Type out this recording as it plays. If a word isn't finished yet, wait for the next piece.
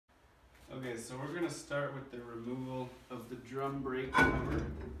Okay, so we're going to start with the removal of the drum brake cover,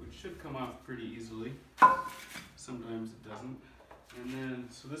 which should come off pretty easily. Sometimes it doesn't. And then,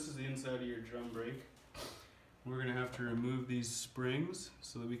 so this is the inside of your drum brake. We're going to have to remove these springs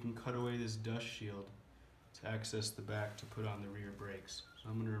so that we can cut away this dust shield to access the back to put on the rear brakes. So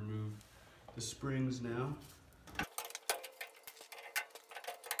I'm going to remove the springs now.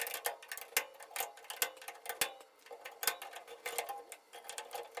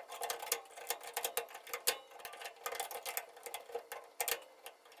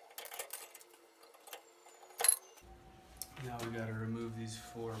 Now we got to remove these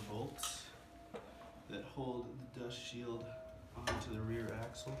 4 bolts that hold the dust shield onto the rear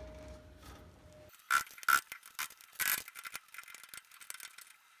axle.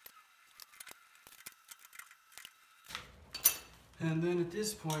 And then at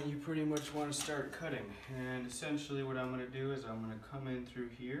this point you pretty much want to start cutting. And essentially what I'm going to do is I'm going to come in through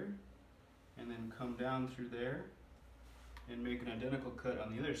here and then come down through there and make an identical cut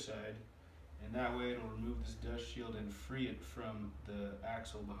on the other side. And that way it'll remove this dust shield and free it from the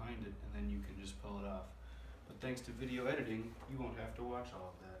axle behind it, and then you can just pull it off. But thanks to video editing, you won't have to watch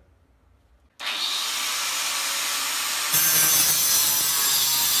all of that.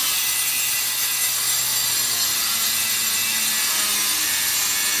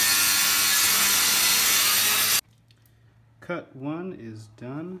 Cut 1 is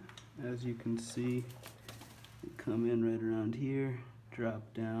done. As you can see, you come in right around here,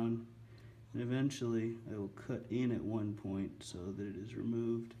 drop down, and eventually I will cut in at one point so that it is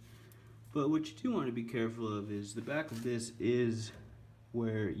removed. But what you do want to be careful of is the back of this is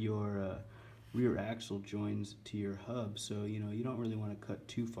where your rear axle joins to your hub, so you don't really want to cut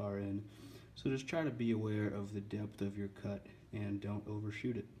too far in. So just try to be aware of the depth of your cut and don't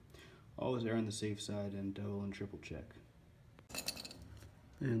overshoot it. Always err on the safe side and double and triple check.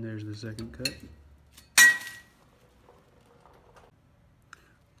 And there's the second cut.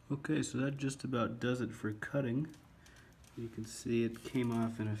 Okay, so that just about does it for cutting. You can see it came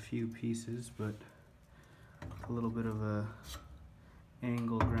off in a few pieces, but a little bit of a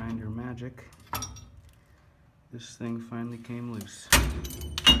angle grinder magic. This thing finally came loose.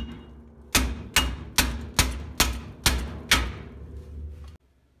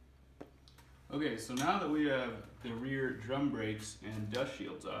 Okay, so now that we have the rear drum brakes and dust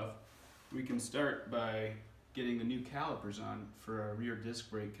shields off, we can start by getting the new calipers on for our rear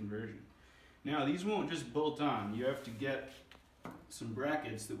disc brake conversion. Now these won't just bolt on, you have to get some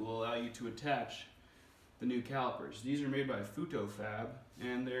brackets that will allow you to attach the new calipers. These are made by Futofab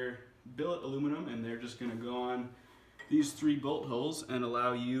and they're billet aluminum, and they're just going to go on these 3 bolt holes and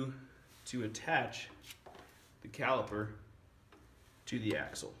allow you to attach the caliper to the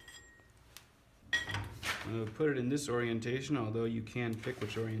axle. I'm going to put it in this orientation, although you can pick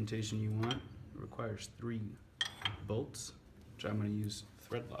which orientation you want. It requires 3 bolts, which I'm going to use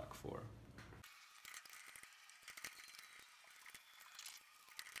thread lock for.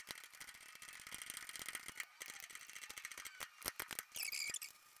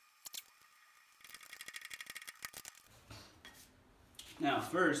 Now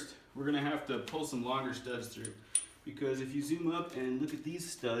first, we're going to have to pull some longer studs through, because if you zoom up and look at these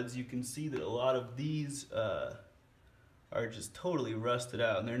studs, you can see that a lot of these are just totally rusted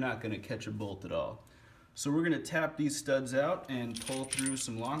out and they're not going to catch a bolt at all. So we're going to tap these studs out and pull through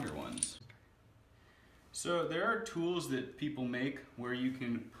some longer ones. So there are tools that people make where you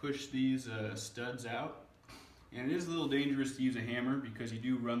can push these studs out, and it is a little dangerous to use a hammer because you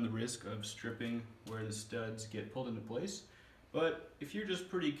do run the risk of stripping where the studs get pulled into place. But if you're just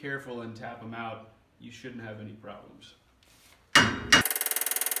pretty careful and tap them out, you shouldn't have any problems.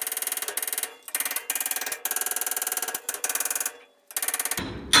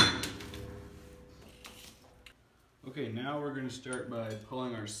 Okay, now we're going to start by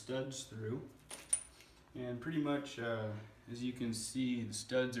pulling our studs through. And pretty much, as you can see, the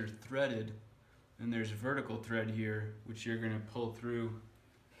studs are threaded, and there's a vertical thread here, which you're going to pull through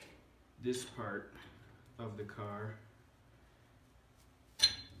this part of the car.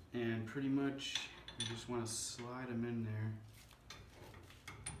 And pretty much, you just want to slide them in there.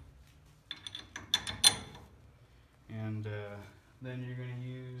 And then you're going to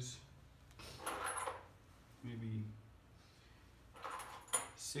use maybe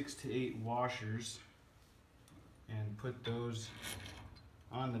 6 to 8 washers and put those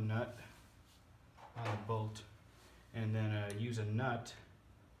on the nut, on the bolt, and then use a nut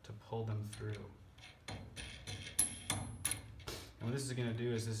to pull them through. And what this is going to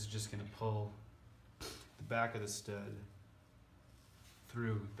do is this is just going to pull the back of the stud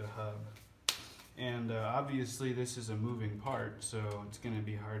through the hub. And obviously this is a moving part, so it's going to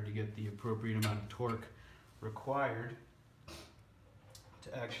be hard to get the appropriate amount of torque required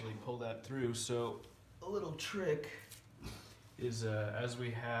to actually pull that through. So a little trick is as we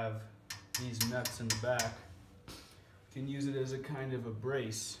have these nuts in the back, you can use it as a kind of a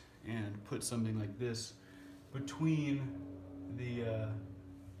brace and put something like this between the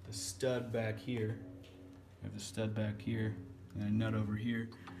stud back here. I have the stud back here and a nut over here,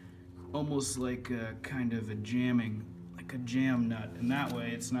 almost like a kind of a jamming, like a jam nut, and that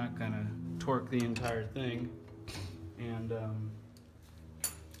way it's not gonna torque the entire thing and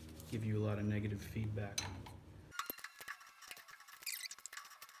give you a lot of negative feedback.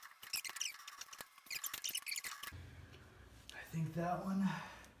 I think that one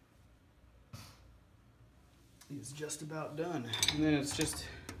is just about done. And then it's just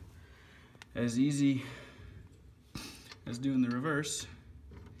as easy as doing the reverse.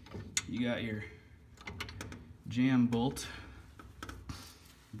 You got your jam bolt.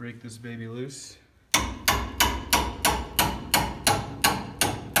 Break this baby loose.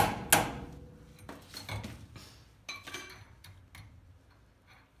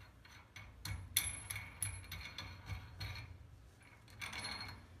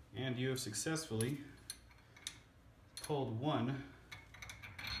 And you have successfully pulled one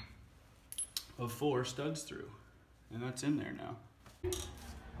of 4 studs through. And that's in there now.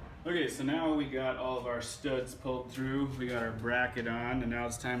 Okay, so now we got all of our studs pulled through. We got our bracket on, and now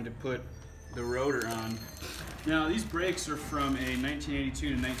it's time to put the rotor on. Now these brakes are from a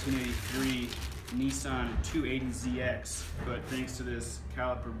 1982 to 1983 Nissan 280ZX, but thanks to this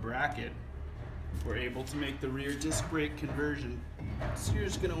caliper bracket, we're able to make the rear disc brake conversion. So you're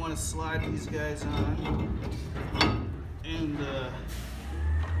just gonna want to slide these guys on, and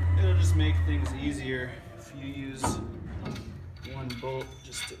it'll just make things easier if you use one bolt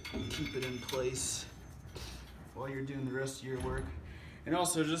just to keep it in place while you're doing the rest of your work. And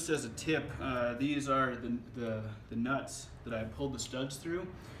also, just as a tip, these are the nuts that I pulled the studs through,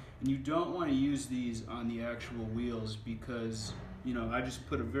 and you don't want to use these on the actual wheels because, you know, I just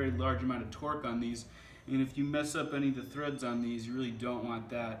put a very large amount of torque on these, and if you mess up any of the threads on these, you really don't want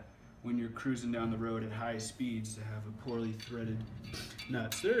that when you're cruising down the road at high speeds to have a poorly threaded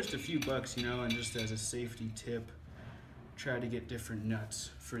nut. So they're just a few bucks, you know, and just as a safety tip, try to get different nuts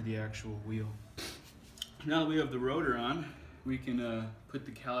for the actual wheel. Now that we have the rotor on, we can put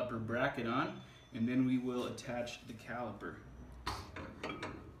the caliper bracket on, and then we will attach the caliper.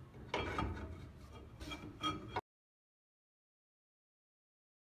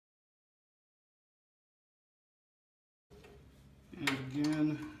 And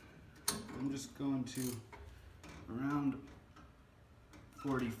again, I'm just going to around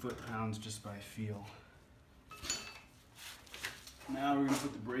 40 foot-pounds just by feel. Now we're going to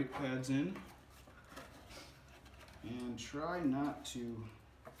put the brake pads in, and try not to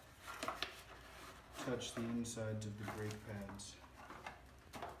touch the insides of the brake pads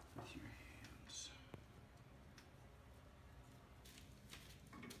with your hands.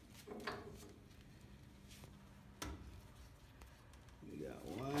 We got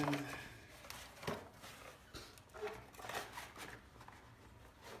one.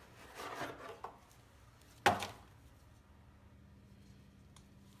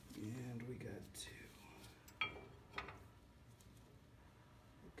 And we got 2.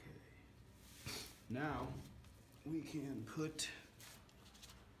 Okay. Now we can put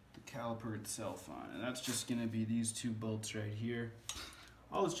the caliper itself on, and that's just going to be these 2 bolts right here.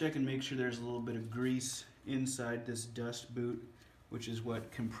 Always check and make sure there's a little bit of grease inside this dust boot, which is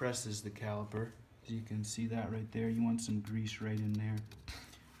what compresses the caliper. As you can see that right there, you want some grease right in there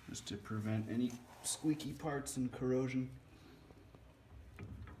just to prevent any squeaky parts and corrosion.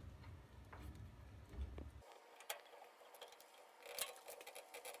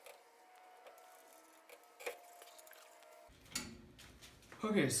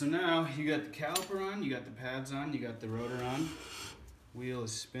 Okay, so now you got the caliper on, you got the pads on, you got the rotor on, wheel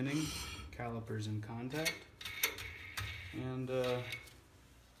is spinning, caliper's in contact, and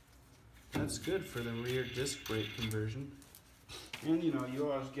that's good for the rear disc brake conversion. And you know, you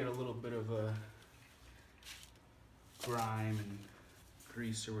always get a little bit of a grime and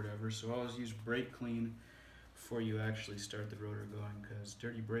grease or whatever, so always use brake clean before you actually start the rotor going, because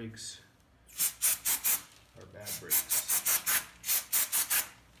dirty brakes are bad brakes.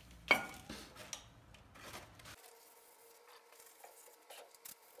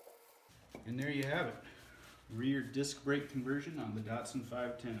 And there you have it, rear disc brake conversion on the Datsun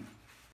 510.